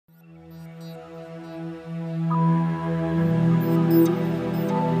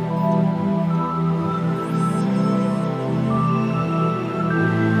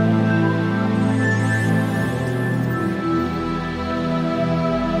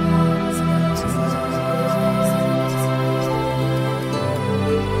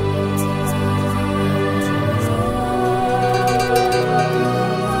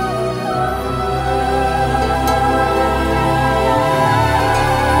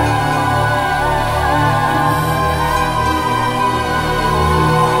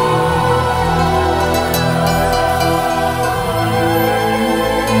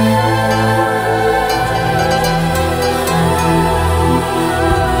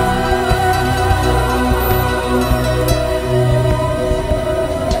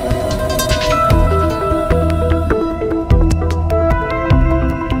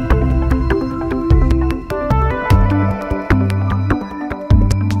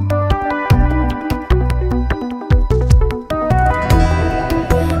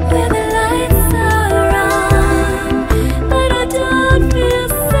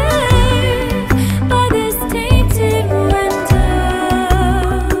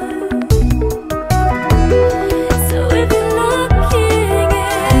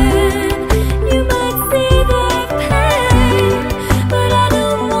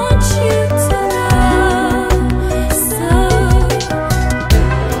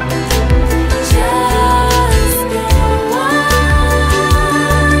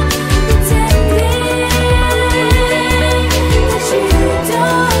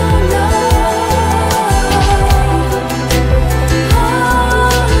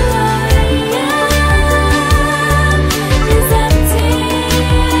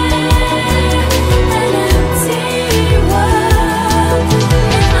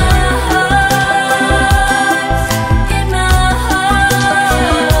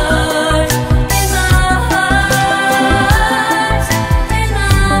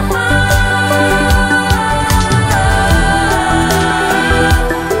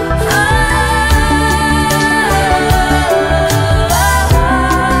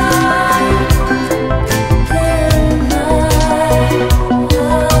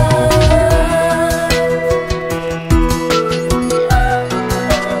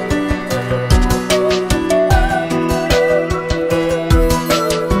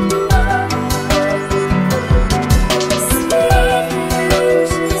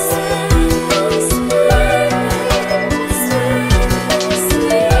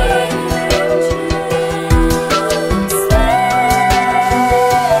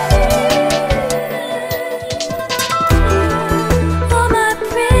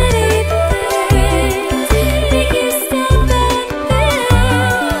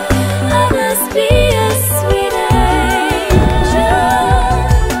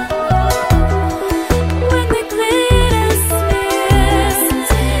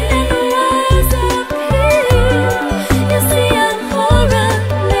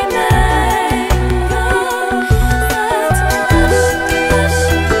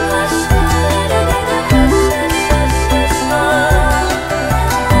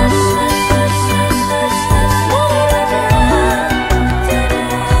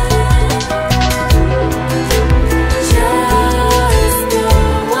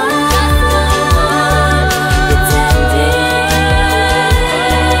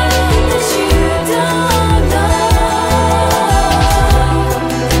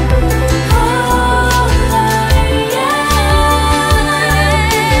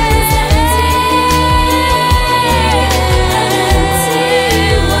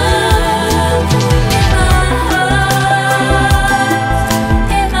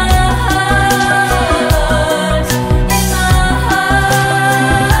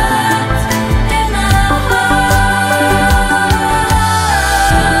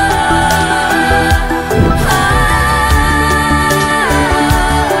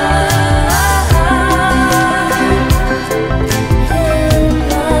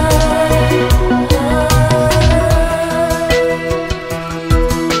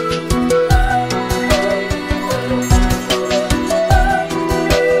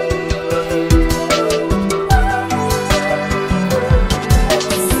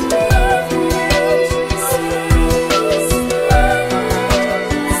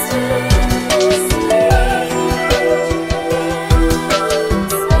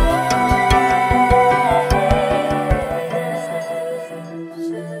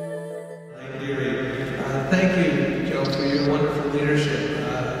thank you, Joe, for your wonderful leadership.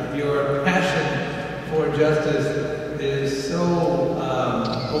 Your passion for justice is so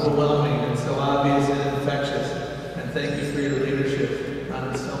overwhelming and so obvious and infectious. And thank you for your leadership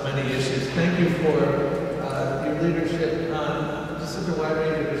on so many issues. Thank you for your leadership on just such a wide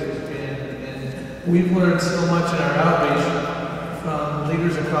range of issues. And we've learned so much in our outreach from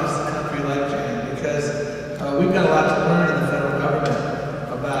leaders across the country like Jan, because we've got a lot to learn in the federal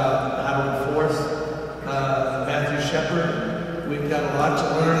government about how to enforce Matthew Shepard. We've got a lot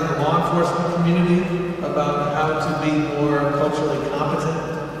to learn in the law enforcement community about how to be more culturally competent.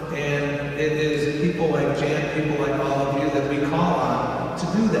 And it is people like Jan, people like all of you that we call on to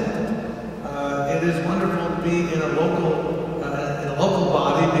do that. It is wonderful to be in a local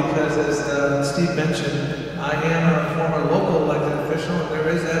body because, as Steve mentioned, I am a former local elected official, and there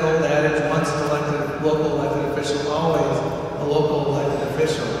is that old adage, once an local elected official, always a local elected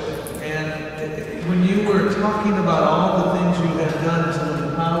official. And when you were talking about all the things you have done to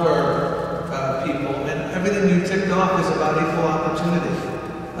empower people, and everything you ticked off is about equal opportunity.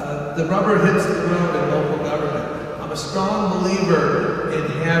 The rubber hits the road in local government. I'm a strong believer in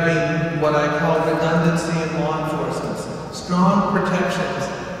having what I call redundancy in law enforcement, strong protections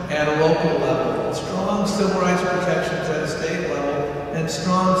at a local level, strong civil rights protections at a state level, and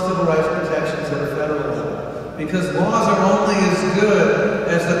strong civil rights protections at a federal level. Because laws are only as good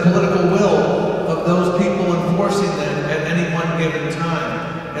as the political will of those people enforcing them at any one given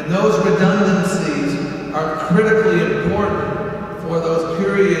time. And those redundancies are critically important for those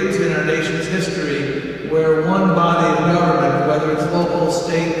periods in our nation's history where one body of government, whether it's local,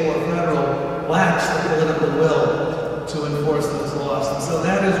 state, or federal, lacks the political will to enforce those laws. And so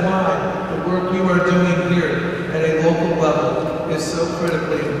that is why the work you are doing here at a local level is so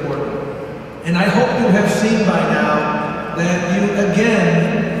critically important. And I hope you have seen by now that you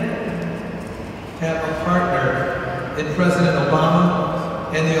again have a partner in President Obama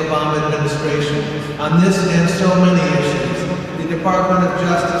and the Obama administration on this and so many issues. The Department of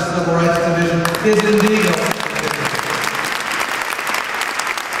Justice Civil Rights Division is indeed open.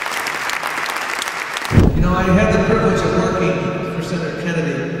 You know, I had the privilege of working for Senator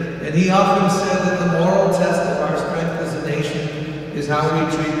Kennedy, and he often said that the moral test of our strength as a nation is how we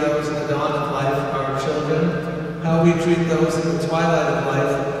treat those in the dawn of life, our children, how we treat those in the twilight of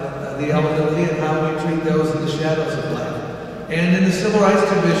life, the elderly, and how we treat those in the shadows of life. And in the Civil Rights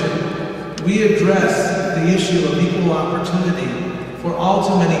Division, we address the issue of equal opportunity for all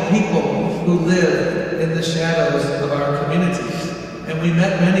too many people who live in the shadows of our communities. And we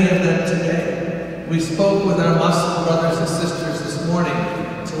met many of them today. We spoke with our Muslim brothers and sisters this morning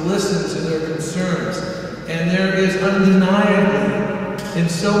to listen to their concerns. And there is undeniably, in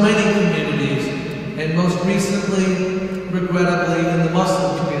so many communities, and most recently, regrettably, in the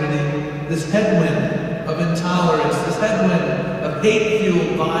Muslim community, this headwind of intolerance, this headwind of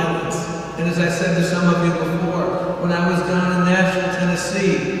hate-fueled violence. And as I said to some of you before, when I was down in Nashville,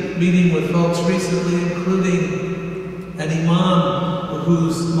 Tennessee, meeting with folks recently, including an imam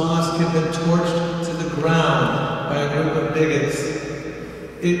whose mosque had been torched to the ground by a group of bigots,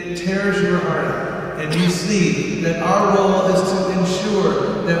 it tears your heart out. And you see that our role is to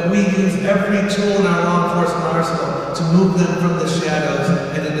ensure that we use every tool in our law enforcement arsenal to move them from the shadows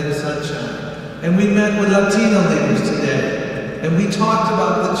and into the sunshine. And we met with Latino leaders today. And we talked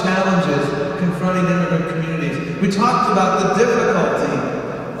about the challenges confronting immigrant communities. We talked about the difficulty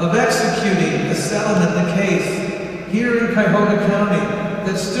of executing a settlement, the case here in Cuyahoga County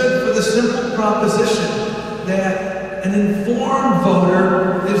that stood for the simple proposition that an informed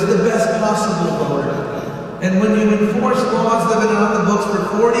voter is the best possible voter. And when you enforce laws that have been on the books for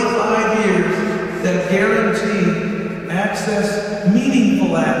 45 years that guarantee access,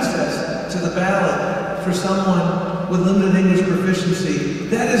 meaningful access to the ballot for someone with limited English proficiency,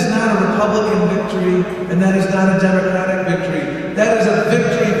 that is not a Republican victory, and that is not a Democratic victory. That is a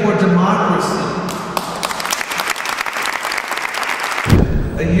victory for democracy.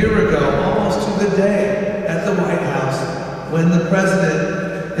 A year ago, almost to the day, at the White House, when the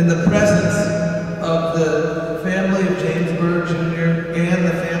President, in the presence of the family of James Byrd Jr. and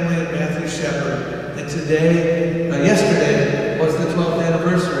the family of Matthew Shepard, and today, yesterday, was the 12th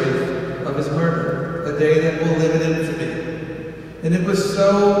anniversary of his murder. A day that will live in infamy. And it was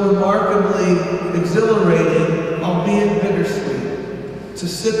so remarkably exhilarating, albeit bittersweet, to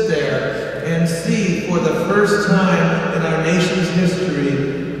sit there and see for the first time in our nation's history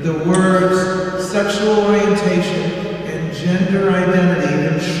the words sexual orientation and gender identity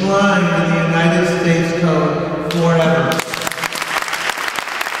enshrined in the United States Code forever.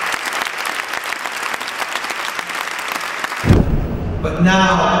 But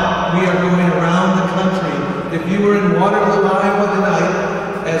now we are going around the country If you were in Waterloo, Iowa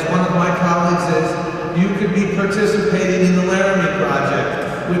tonight, as one of my colleagues is, you could be participating in the Laramie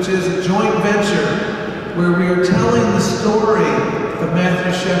Project, which is a joint venture where we are telling the story of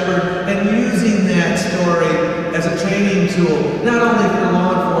Matthew Shepard and using that story as a training tool, not only for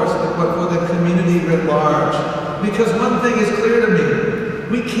law enforcement, but for the community writ large. Because one thing is clear to me,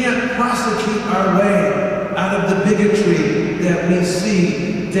 we can't prosecute our way out of the bigotry that we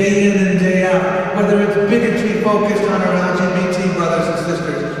see day in and day out. Whether it's bigotry focused on our LGBT brothers and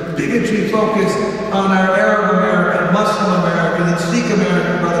sisters, bigotry focused on our Arab American, Muslim American, and Sikh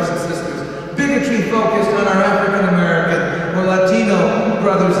American brothers and sisters, bigotry focused on our African American or Latino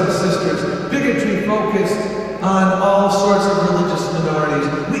brothers and sisters, bigotry focused on all sorts of religious minorities.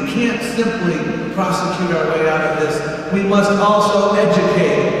 We can't simply prosecute our way out of this. We must also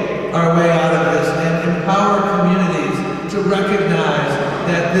educate our way out of this and empower communities to recognize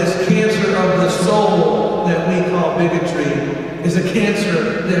that this cancer of the soul that we call bigotry is a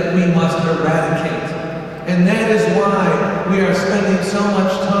cancer that we must eradicate. And that is why we are spending so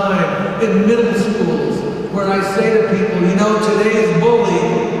much time in middle schools, where I say to people, you know, today's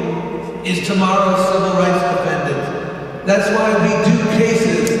bully is tomorrow's civil rights defendant. That's why we do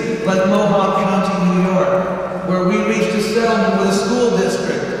cases like Mohawk County, New York, where we reached a settlement with a school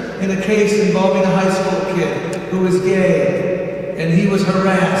district in a case involving a high school kid who was gay, and he was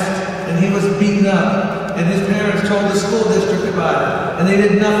harassed, and he was beaten up, and his parents told the school district about it, and they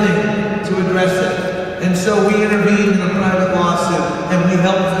did nothing to address it. And so we intervened in a private lawsuit, and we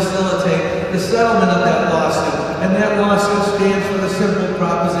helped facilitate the settlement of that lawsuit. And that lawsuit stands for the simple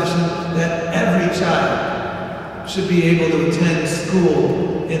proposition that every child should be able to attend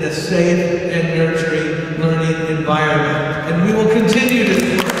school in a safe and nurturing learning environment. And we will continue to do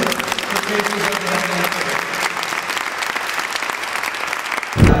it for cases of that nature.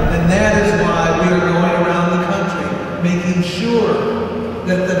 And that is why we are going around the country making sure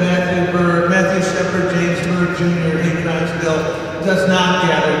that the Matthew Shepard, James Byrd Jr. hate crimes bill does not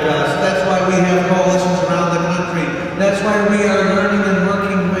gather dust. That's why we have coalitions around the country. That's why we are learning and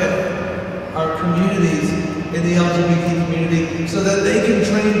working with our communities in the LGBT community so that they can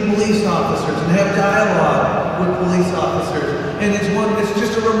train police officers and have dialogue with police officers. And it's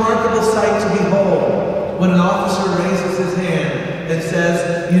just a remarkable sight to behold when an officer raises his hand and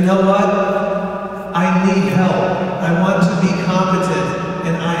says, you know what? I need help. I want to be competent,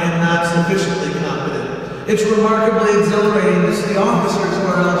 and I am not sufficiently competent. It's remarkably exhilarating to see officers who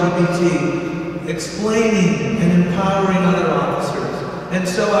are LGBT explaining and empowering other officers. And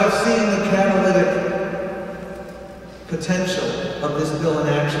so I've seen the catalytic potential of this bill in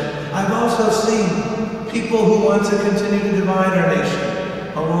action. I've also seen people who want to continue to divide our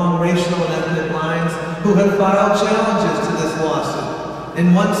nation along racial and ethnic lines who have filed challenges to this lawsuit.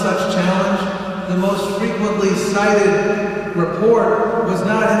 In one such challenge, the most frequently cited report was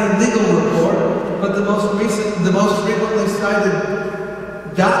not any legal report, but the most frequently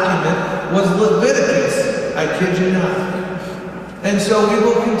cited document was Leviticus. I kid you not. And so we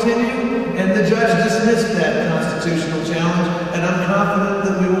will continue, and the judge dismissed that constitutional challenge, and I'm confident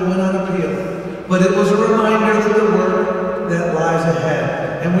that we will win on appeal. But it was a reminder that the work that lies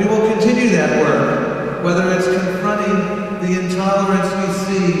ahead, and we will continue that work, whether it's confronting the intolerance we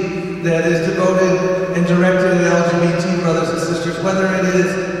see that is devoted and directed at LGBT brothers and sisters, whether it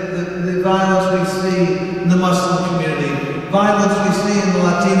is the violence we see in the Muslim community, violence we see in the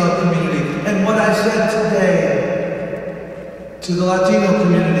Latino community. And what I said today to the Latino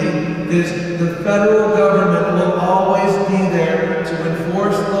community is the federal government will always be there to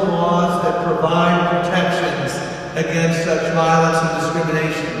enforce the laws that provide protections against such violence and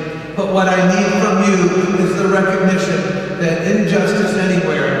discrimination. But what I need from you is the recognition that injustice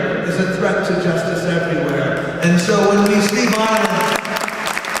anywhere is a threat to justice everywhere. And so when we see violence,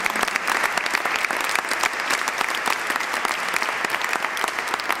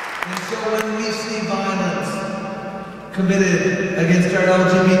 committed against our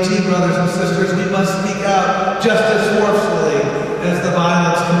LGBT brothers and sisters, we must speak out just as forcefully as the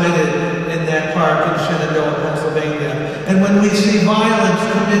violence committed in that park in Shenandoah, Pennsylvania. And when we see violence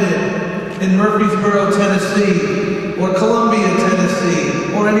committed in Murfreesboro, Tennessee, or Columbia,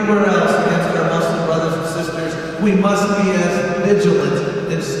 Tennessee, or anywhere else against our Muslim brothers and sisters, we must be as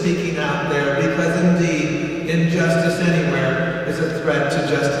vigilant in speaking out there, because indeed, injustice anywhere is a threat to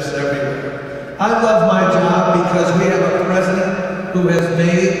justice everywhere. I love my job because we have a president who has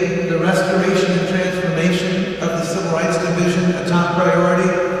made the restoration and transformation of the Civil Rights Division a top priority.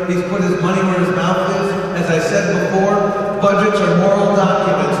 He's put his money where his mouth is. As I said before, budgets are moral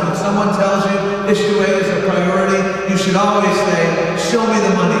documents. When someone tells you issue A is a priority, you should always say, show me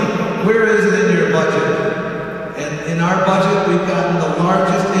the money. Where is it in your budget? our budget, we've gotten the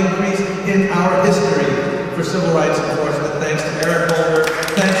largest increase in our history for civil rights enforcement, thanks to Eric Holder,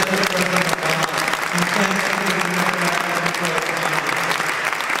 thanks to President Obama, and thanks to the Democratic Community.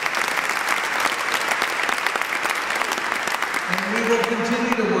 And we will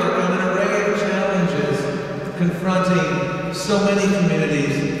continue to work on an array of challenges confronting so many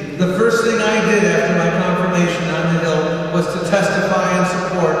communities. The first thing I did after my confirmation on the Hill was to testify in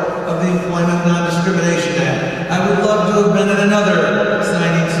support of the Employment Non-Discrimination Act. I would love to have been at another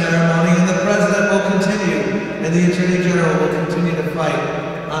signing ceremony, and the President will continue, and the Attorney General will continue to fight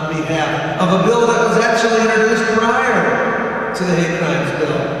on behalf of a bill that was actually introduced prior to the hate crimes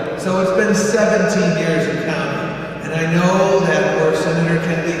bill. So it's been 17 years of counting. And I know that were Senator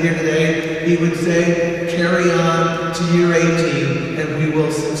Kennedy here today, he would say, carry on to year 18 and we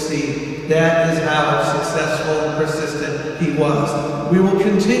will succeed. That is how successful and persistent he was. We will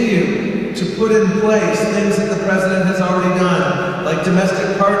continue to put in place things that the President has already done, like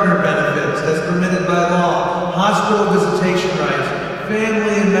domestic partner benefits as permitted by law, hospital visitation rights,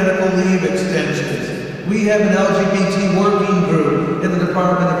 family and medical leave extensions. We have an LGBT working group in the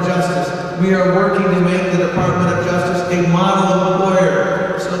Department of Justice. We are working to make the Department of Justice a model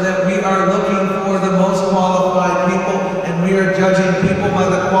employer so that we are looking for the most qualified people and we are judging people by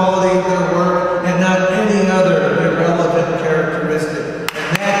the quality of their work and not any other irrelevant characteristic.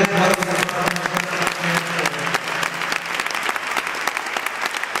 And that is what the Department of Justice stands for.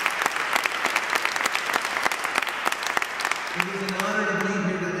 It is an honor to be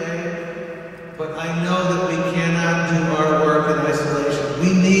here today, but I know that we cannot do our work in isolation.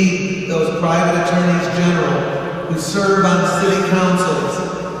 We need those private attorneys general who serve on city councils.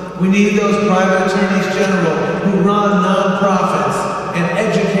 We need those private attorneys general who run nonprofits and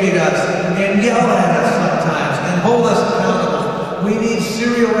educate us and yell at us sometimes and hold us accountable. We need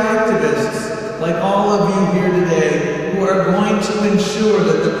serial activists like all of you here today who are going to ensure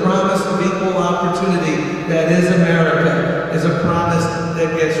that the promise of equal opportunity that is America is a promise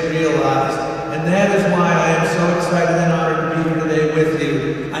that gets realized. And that is why I am so excited and honored to be here today with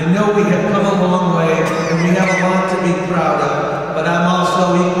you. I know we have come a long way and we have a lot to be proud of, but I'm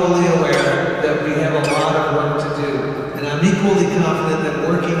also equally aware that we have a lot of work to do. And I'm equally confident that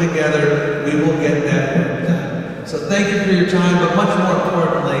working together, we will get that work done. So thank you for your time, but much more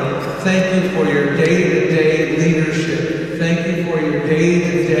importantly, thank you for your day-to-day leadership. Thank you for your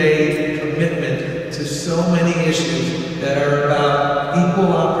day-to-day commitment to so many issues that are about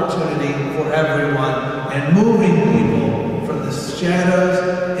equal opportunity for everyone and moving people from the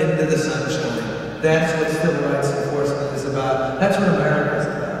shadows into the sunshine. That's what civil rights enforcement is about. That's what America is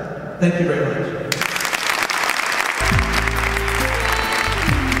about. Thank you very much.